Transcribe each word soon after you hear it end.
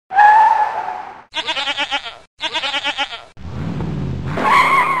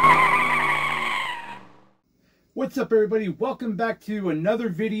What's up, everybody? Welcome back to another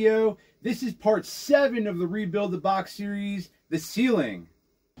video. This is part 7 of the Rebuild the Box series, the ceiling.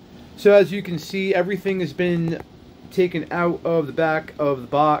 So as you can see, everything has been taken out of the back of the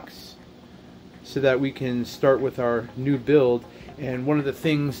box so that we can start with our new build. And one of the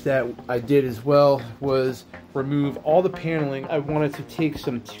things that I did as well was remove all the paneling. I wanted to take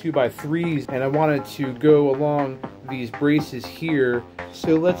some 2x3s and I wanted to go along these braces here.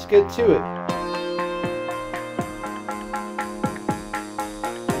 So let's get to it.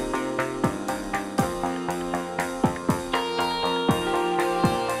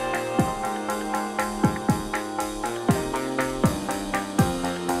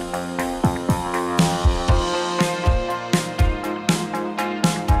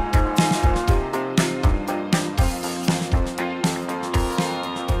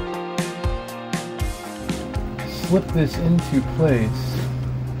 Slip this into place.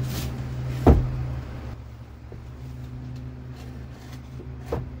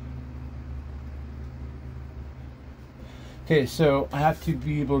 Okay, so I have to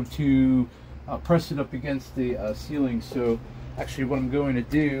be able to press it up against the ceiling. So actually what I'm going to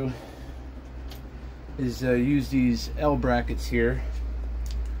do is use these L brackets here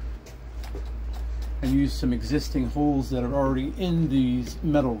and use some existing holes that are already in these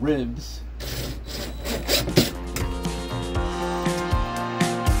metal ribs.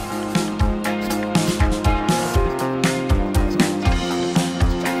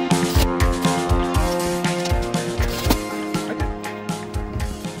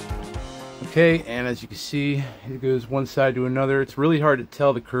 Okay, and as you can see, it goes one side to another. It's really hard to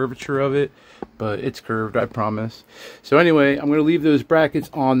tell the curvature of it, but it's curved, I promise. So anyway, I'm going to leave those brackets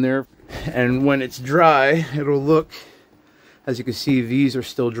on there, and when it's dry, it'll look, as you can see, these are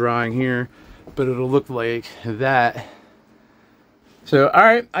still drying here, but it'll look like that. So,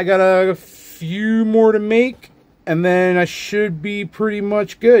 alright, I got a few more to make, and then I should be pretty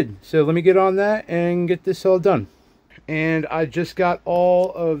much good. So let me get on that and get this all done. And I just got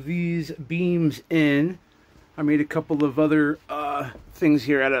all of these beams in. I made a couple of other things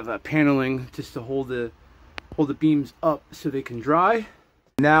here out of paneling just to hold the beams up so they can dry.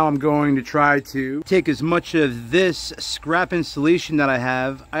 Now I'm going to try to take as much of this scrap insulation that I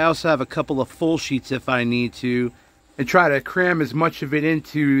have. I also have a couple of full sheets if I need to, and try to cram as much of it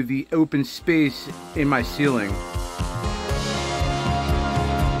into the open space in my ceiling.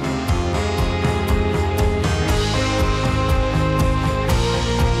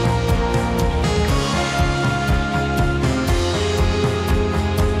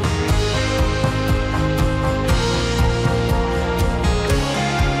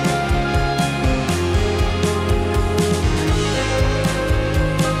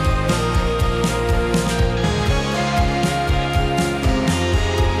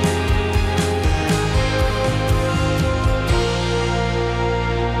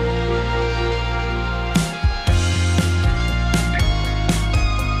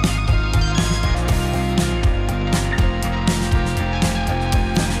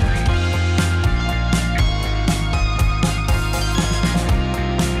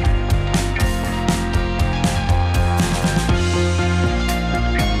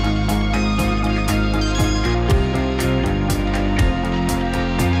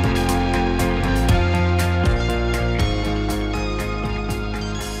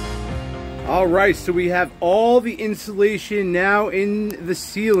 Alright, so we have all the insulation now in the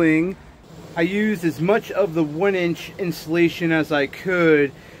ceiling. I used as much of the 1-inch insulation as I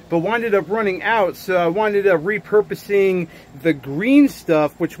could, but winded up running out, so I winded up repurposing the green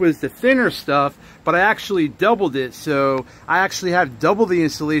stuff, which was the thinner stuff, but I actually doubled it. So I actually had double the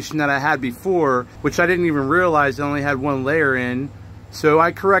insulation that I had before, which I didn't even realize I only had one layer in. So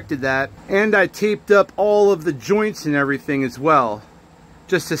I corrected that, and I taped up all of the joints and everything as well,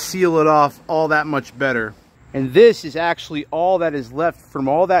 just to seal it off all that much better. And this is actually all that is left from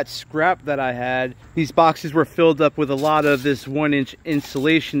all that scrap that I had. These boxes were filled up with a lot of this 1-inch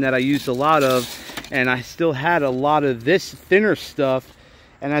insulation that I used a lot of, and I still had a lot of this thinner stuff.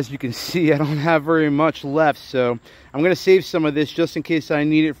 And as you can see, I don't have very much left, so I'm gonna save some of this just in case I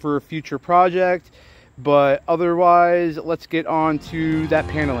need it for a future project. But otherwise, let's get on to that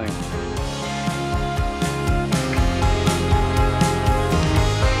paneling.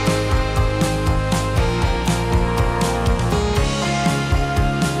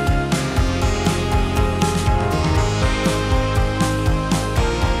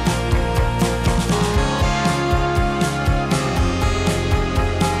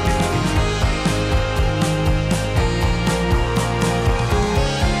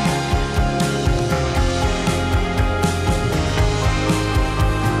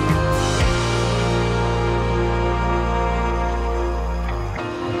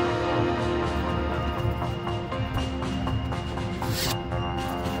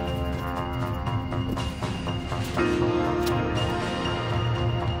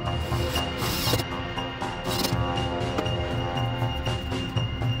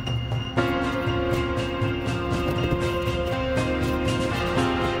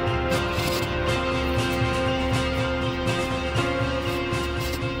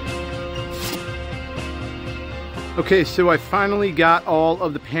 Okay, so I finally got all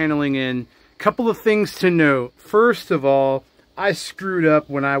of the paneling in. Couple of things to note. First of all, I screwed up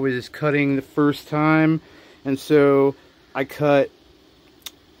when I was cutting the first time, and so I cut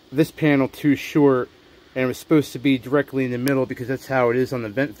this panel too short, and it was supposed to be directly in the middle because that's how it is on the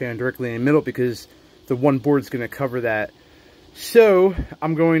vent fan, directly in the middle, because the one board's going to cover that. So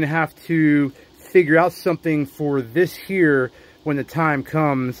I'm going to have to figure out something for this here when the time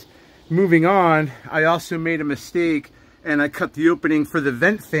comes. Moving on, I also made a mistake and I cut the opening for the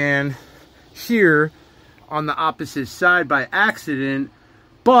vent fan here on the opposite side by accident,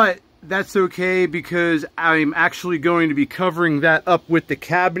 but that's okay because I'm actually going to be covering that up with the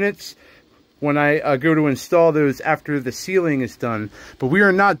cabinets when I go to install those after the ceiling is done. But we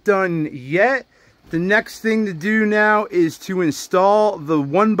are not done yet. The next thing to do now is to install the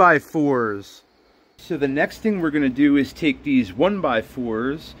 1x4s. So the next thing we're going to do is take these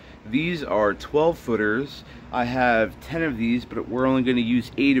 1x4s. These are 12 footers. I have 10 of these, but we're only going to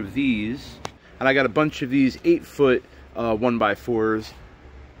use 8 of these. And I got a bunch of these 8-foot 1x4s.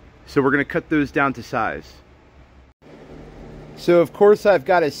 So we're going to cut those down to size. So of course I've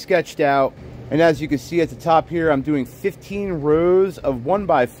got it sketched out. And as you can see at the top here, I'm doing 15 rows of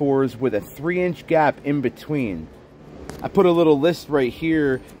 1x4s with a 3-inch gap in between. I put a little list right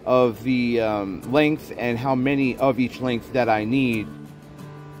here of the length and how many of each length that I need.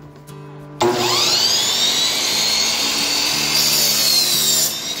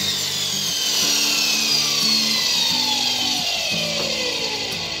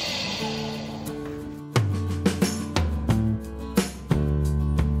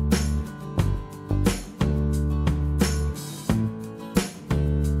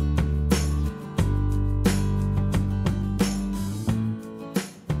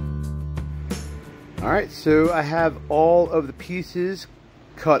 Alright, so I have all of the pieces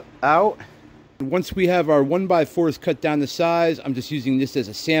cut out. Once we have our 1x4s cut down to size, I'm just using this as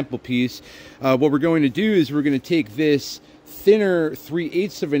a sample piece. What we're going to do is we're going to take this thinner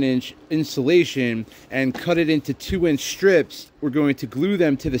 3/8 of an inch insulation and cut it into 2-inch strips. We're going to glue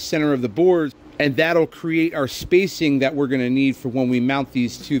them to the center of the board, and that'll create our spacing that we're going to need for when we mount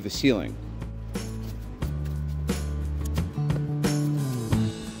these to the ceiling.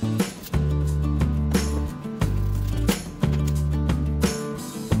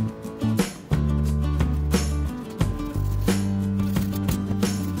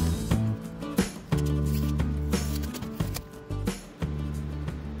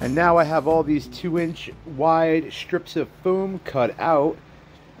 And now I have all these 2-inch wide strips of foam cut out.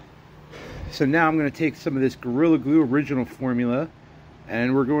 So now I'm going to take some of this Gorilla Glue original formula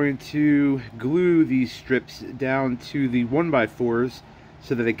and we're going to glue these strips down to the 1x4s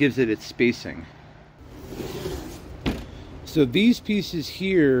so that it gives it its spacing. So these pieces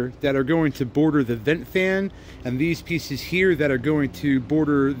here that are going to border the vent fan and these pieces here that are going to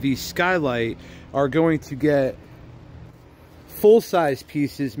border the skylight are going to get full-size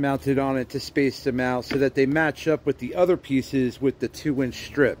pieces mounted on it to space them out so that they match up with the other pieces with the 2-inch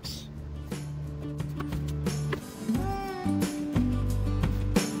strips.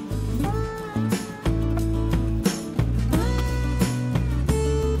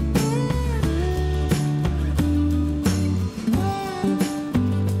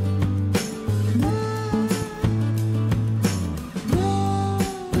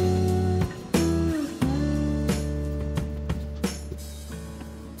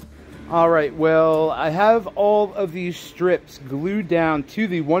 Alright, well, I have all of these strips glued down to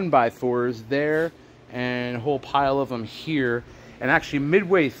the 1x4s there, and a whole pile of them here. And actually,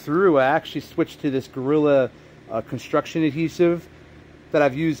 midway through, I actually switched to this Gorilla construction adhesive that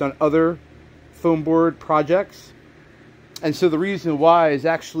I've used on other foam board projects. And so the reason why is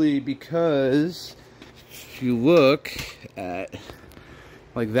actually because if you look at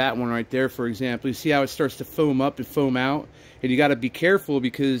like that one right there, for example, you see how it starts to foam up and foam out? And you got to be careful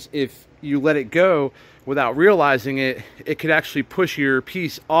because if you let it go without realizing it, it could actually push your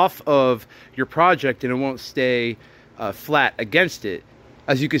piece off of your project and it won't stay flat against it.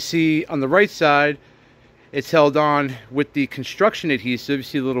 As you can see on the right side, it's held on with the construction adhesive. You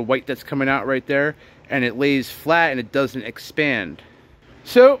see the little white that's coming out right there, and it lays flat and it doesn't expand.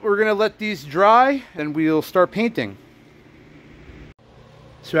 So we're going to let these dry and we'll start painting.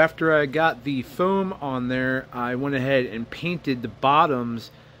 So after I got the foam on there, I went ahead and painted the bottoms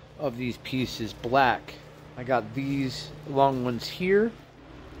of these pieces black. I got these long ones here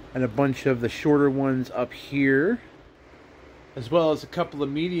and a bunch of the shorter ones up here, as well as a couple of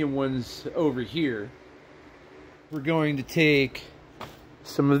medium ones over here. We're going to take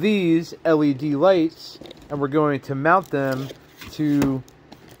some of these LED lights and we're going to mount them to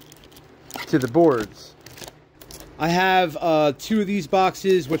the boards. I have 2 of these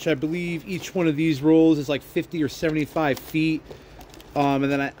boxes, which I believe each one of these rolls is like 50 or 75 feet. And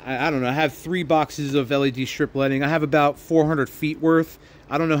then I don't know, I have 3 boxes of LED strip lighting. I have about 400 feet worth.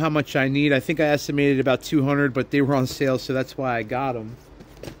 I don't know how much I need. I think I estimated about 200, but they were on sale, so that's why I got them.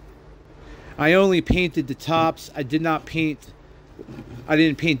 I only painted the tops. I didn't paint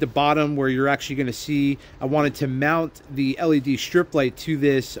the bottom where you're actually going to see. I wanted to mount the LED strip light to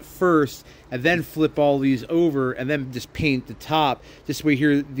this first and then flip all these over and then just paint the top. This way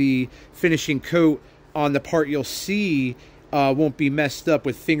here the finishing coat on the part you'll see won't be messed up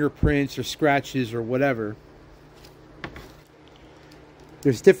with fingerprints or scratches or whatever.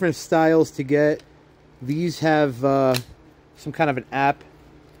 There's different styles to get. These have some kind of an app.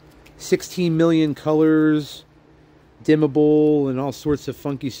 16 million colors, dimmable, and all sorts of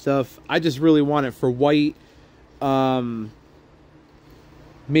funky stuff. I just really want it for white,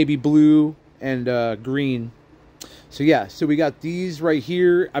 maybe blue, and green. So yeah, so we got these right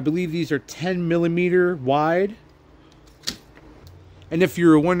here. I believe these are 10 millimeter wide. And if you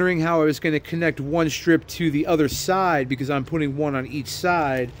were wondering how I was going to connect one strip to the other side, because I'm putting one on each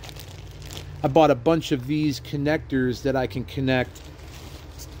side, I bought a bunch of these connectors that I can connect.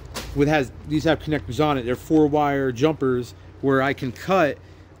 These have connectors on it. They're 4-wire jumpers where I can cut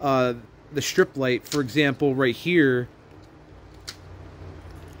the strip light. For example, right here.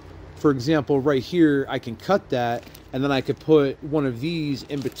 I can cut that, and then I could put one of these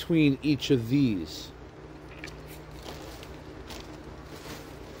in between each of these.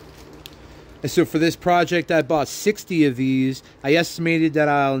 And so for this project, I bought 60 of these. I estimated that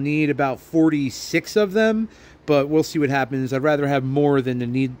I'll need about 46 of them, but we'll see what happens. I'd rather have more than to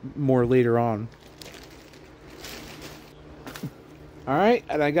need more later on. Alright,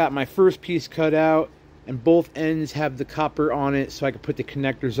 and I got my first piece cut out, and both ends have the copper on it, so I can put the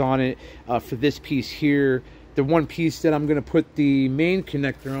connectors on it for this piece here. The one piece that I'm going to put the main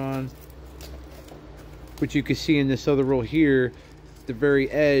connector on, which you can see in this other roll here, the very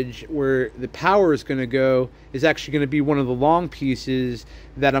edge where the power is going to go, is actually going to be one of the long pieces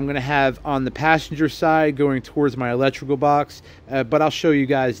that I'm going to have on the passenger side going towards my electrical box, but I'll show you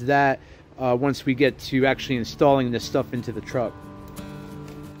guys that once we get to actually installing this stuff into the truck.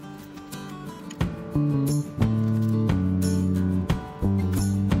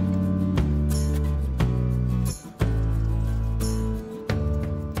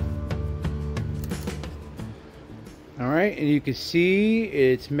 Alright, and you can see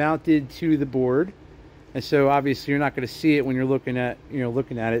it's mounted to the board, and so obviously you're not going to see it when you're looking at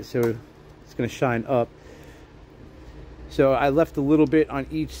it, so it's going to shine up. So I left a little bit on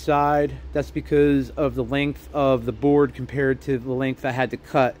each side. That's because of the length of the board compared to the length I had to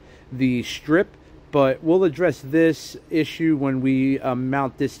cut the strip, but we'll address this issue when we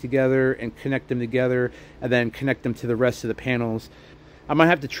mount this together and connect them together and then connect them to the rest of the panels. I might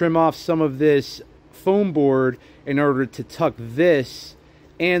have to trim off some of this foam board in order to tuck this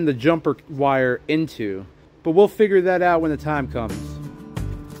and the jumper wire into, but we'll figure that out when the time comes.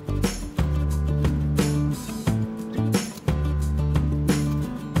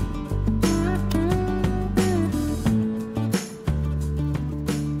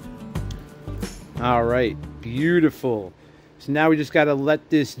 All right, beautiful. So now we just got to let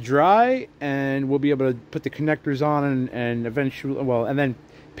this dry, and we'll be able to put the connectors on and eventually, well, and then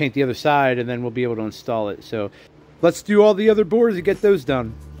paint the other side, and then we'll be able to install it. So let's do all the other boards and get those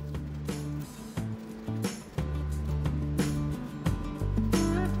done.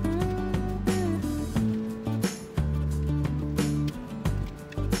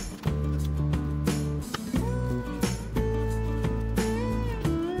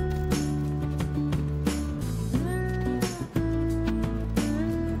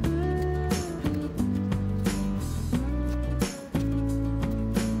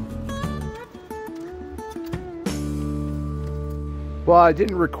 Well, I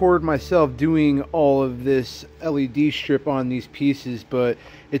didn't record myself doing all of this LED strip on these pieces, but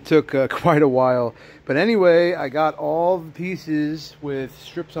it took quite a while. But anyway, I got all the pieces with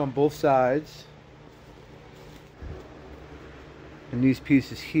strips on both sides. And these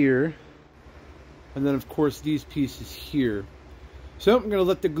pieces here. And then, of course, these pieces here. So I'm going to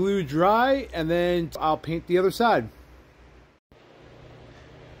let the glue dry, and then I'll paint the other side.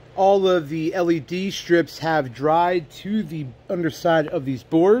 All of the LED strips have dried to the underside of these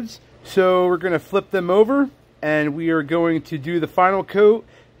boards. So we're going to flip them over, and we are going to do the final coat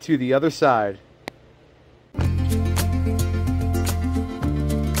to the other side.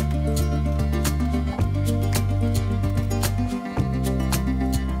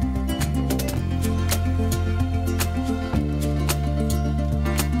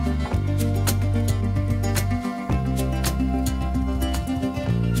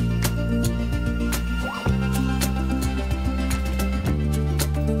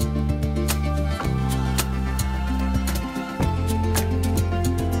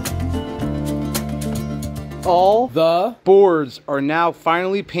 All the boards are now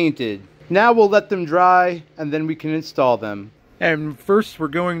finally painted. Now we'll let them dry and then we can install them. And first we're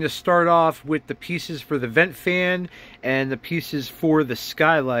going to start off with the pieces for the vent fan and the pieces for the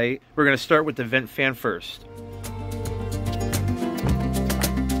skylight. We're going to start with the vent fan first.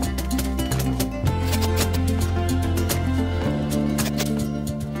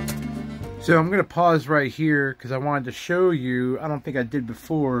 So I'm going to pause right here because I wanted to show you, I don't think I did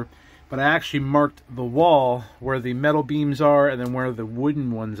before, but I actually marked the wall where the metal beams are and then where the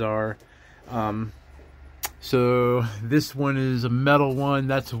wooden ones are. So this one is a metal one,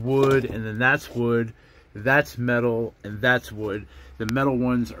 that's wood, and then that's wood, that's metal, and that's wood. The metal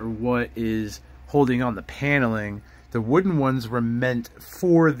ones are what is holding on the paneling. The wooden ones were meant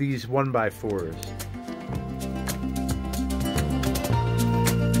for these 1x4s.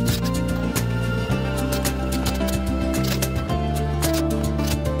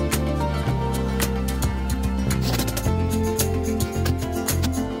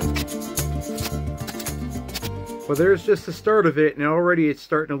 Well, there's just the start of it, and already it's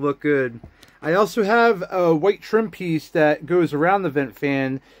starting to look good. I also have a white trim piece that goes around the vent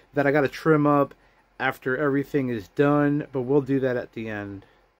fan that I got to trim up after everything is done, but we'll do that at the end.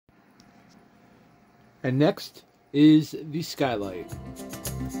 And next is the skylight.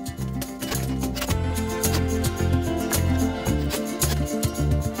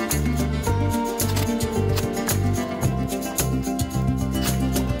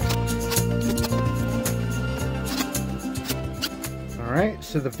 Alright,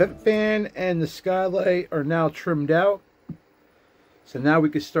 so the vent fan and the skylight are now trimmed out. So now we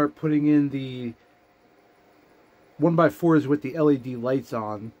can start putting in the 1x4s with the LED lights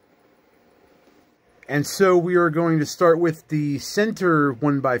on. And so we are going to start with the center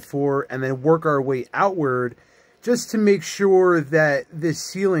 1x4 and then work our way outward just to make sure that this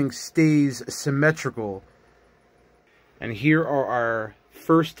ceiling stays symmetrical. And here are our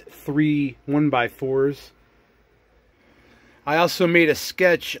first 3 1x4s. I also made a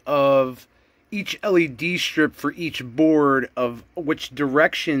sketch of each LED strip for each board of which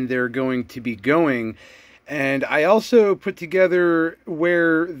direction they're going to be going. And I also put together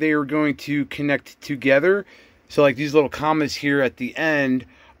where they are going to connect together. So like these little commas here at the end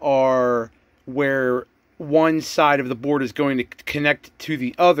are where one side of the board is going to connect to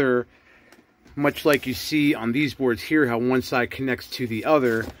the other. Much like you see on these boards here, how one side connects to the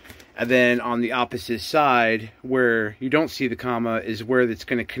other. And then on the opposite side, where you don't see the comma, is where it's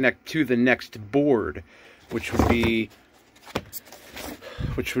going to connect to the next board, which would be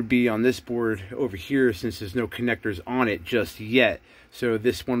on this board over here, since there's no connectors on it just yet. So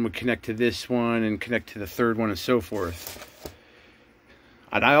this one would connect to this one and connect to the third one and so forth.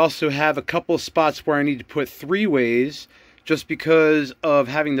 And I also have a couple of spots where I need to put 3-ways, just because of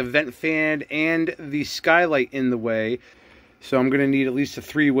having the vent fan and the skylight in the way. So I'm going to need at least a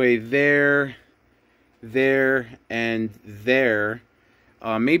 3-way there, there, and there.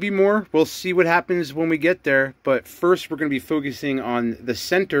 Maybe more. We'll see what happens when we get there. But first we're going to be focusing on the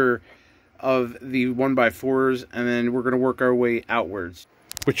center of the 1x4s, and then we're going to work our way outwards,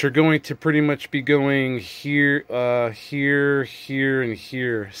 which are going to pretty much be going here, here, here, and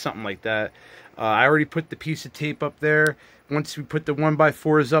here. Something like that. I already put the piece of tape up there. Once we put the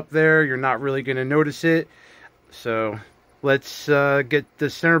 1x4s up there, you're not really going to notice it. So let's get the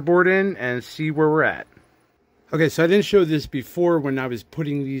center board in and see where we're at. Okay, so I didn't show this before when I was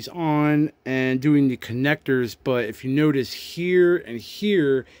putting these on and doing the connectors, but if you notice here and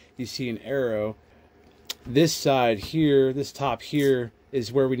here, you see an arrow. This side here, this top here,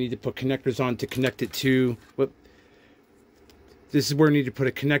 is where we need to put connectors on to connect it to, this is where we need to put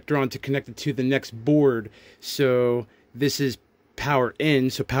a connector on to connect it to the next board. So this is power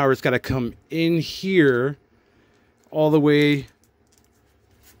in, so power's got to come in here, all the way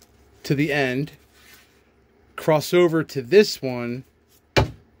to the end, cross over to this one,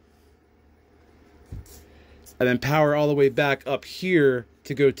 and then power all the way back up here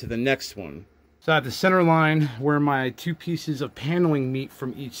to go to the next one. So I have the center line where my 2 pieces of paneling meet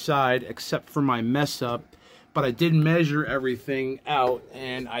from each side, except for my mess up. But I did measure everything out,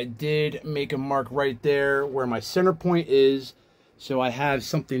 and I did make a mark right there where my center point is, so I have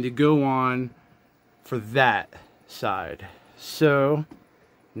something to go on for that side. So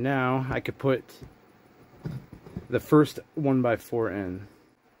now I could put the first 1x4 in.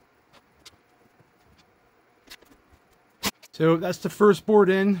 So that's the first board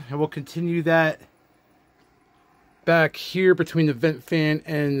in, and we'll continue that back here between the vent fan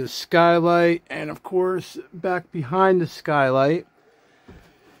and the skylight, and of course back behind the skylight.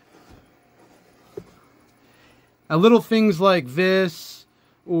 Now, little things like this,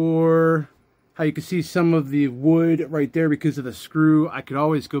 or how you can see some of the wood right there because of the screw. I could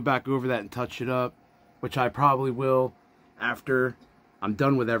always go back over that and touch it up, which I probably will after I'm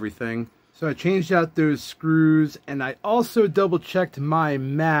done with everything. So I changed out those screws, and I also double checked my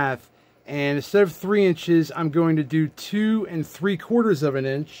math, and instead of 3 inches, I'm going to do 2 3/4 of an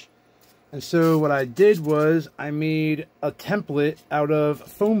inch. And so what I did was I made a template out of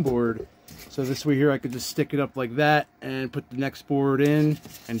foam board. So this way here I could just stick it up like that and put the next board in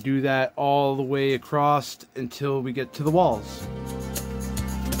and do that all the way across until we get to the walls.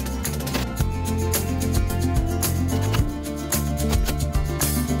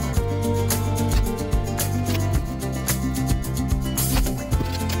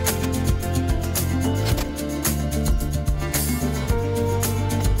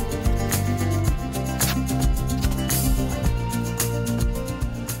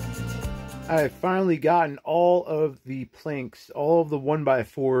 I've finally gotten all of the planks, all of the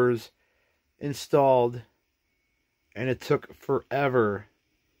 1x4s installed, and it took forever.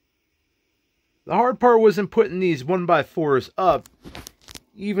 The hard part wasn't putting these 1x4s up,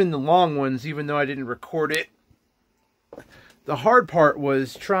 even the long ones, even though I didn't record it. The hard part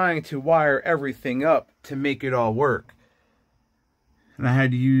was trying to wire everything up to make it all work. And I had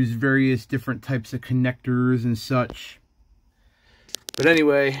to use various different types of connectors and such. But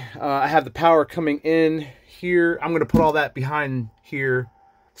anyway, I have the power coming in here. I'm going to put all that behind here.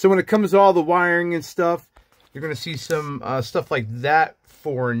 So when it comes to all the wiring and stuff, you're going to see some stuff like that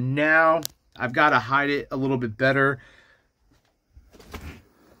for now. I've got to hide it a little bit better.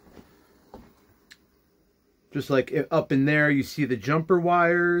 Just like up in there, you see the jumper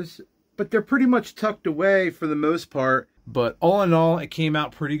wires. But they're pretty much tucked away for the most part. But all in all, it came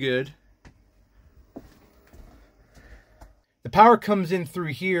out pretty good. The power comes in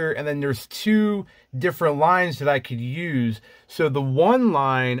through here, and then there's 2 different lines that I could use. So the one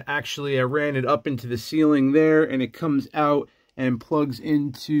line, actually, I ran it up into the ceiling there, and it comes out and plugs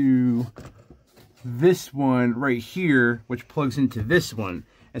into this one right here, which plugs into this one.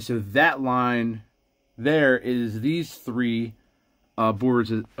 And so that line there is these 3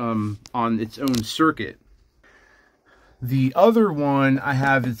 boards on its own circuit. The other one I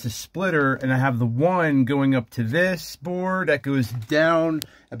have is a splitter, and I have the one going up to this board that goes down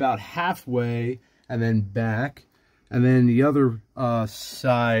about halfway and then back. And then the other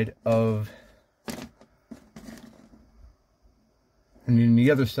side of... And then the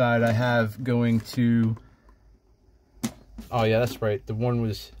other side I have going to... Oh yeah, that's right. The one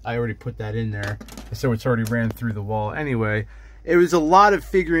was... I already put that in there. So it's already ran through the wall. Anyway, it was a lot of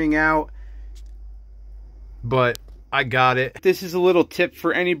figuring out, but I got it. This is a little tip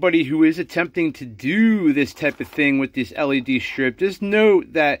for anybody who is attempting to do this type of thing with this LED strip. Just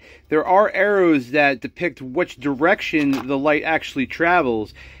note that there are arrows that depict which direction the light actually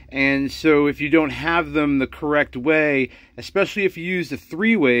travels. And so if you don't have them the correct way, especially if you use the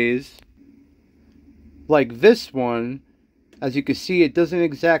 3-ways, like this one, as you can see, it doesn't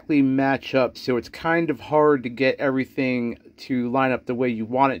exactly match up. So it's kind of hard to get everything to line up the way you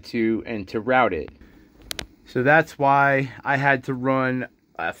want it to and to route it. So that's why I had to run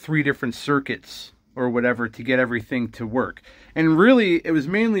 3 different circuits or whatever to get everything to work. And really, it was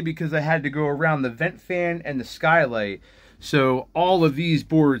mainly because I had to go around the vent fan and the skylight. So all of these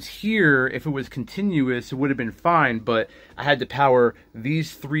boards here, if it was continuous, it would have been fine. But I had to power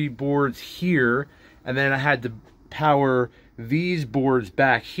these 3 boards here, and then I had to power these boards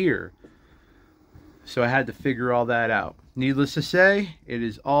back here. So I had to figure all that out. Needless to say, it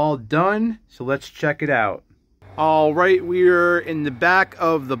is all done. So let's check it out. All right, we are in the back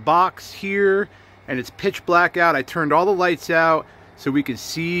of the box here, and it's pitch black out. I turned all the lights out so we could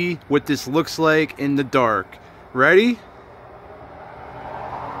see what this looks like in the dark. Ready?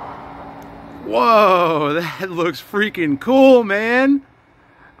 Whoa, that looks freaking cool, man.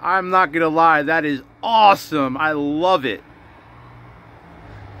 I'm not gonna lie, that is awesome. I love it.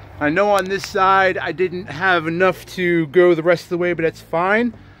 I know on this side I didn't have enough to go the rest of the way, but that's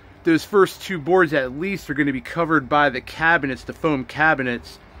fine. Those first 2 boards at least are going to be covered by the cabinets, the foam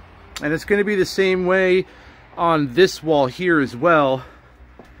cabinets. And it's going to be the same way on this wall here as well.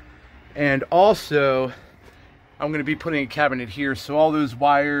 And also, I'm going to be putting a cabinet here, so all those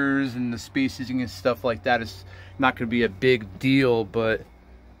wires and the spacing and stuff like that is not going to be a big deal, but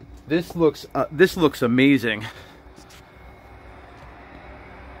this looks amazing.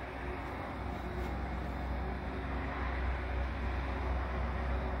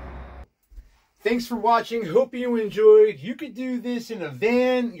 Thanks for watching. Hope you enjoyed. You could do this in a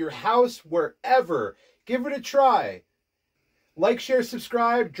van, your house, wherever. Give it a try. Like, share,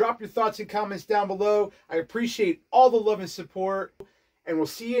 subscribe. Drop your thoughts and comments down below. I appreciate all the love and support. And we'll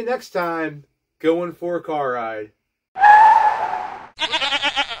see you next time. going for a car ride.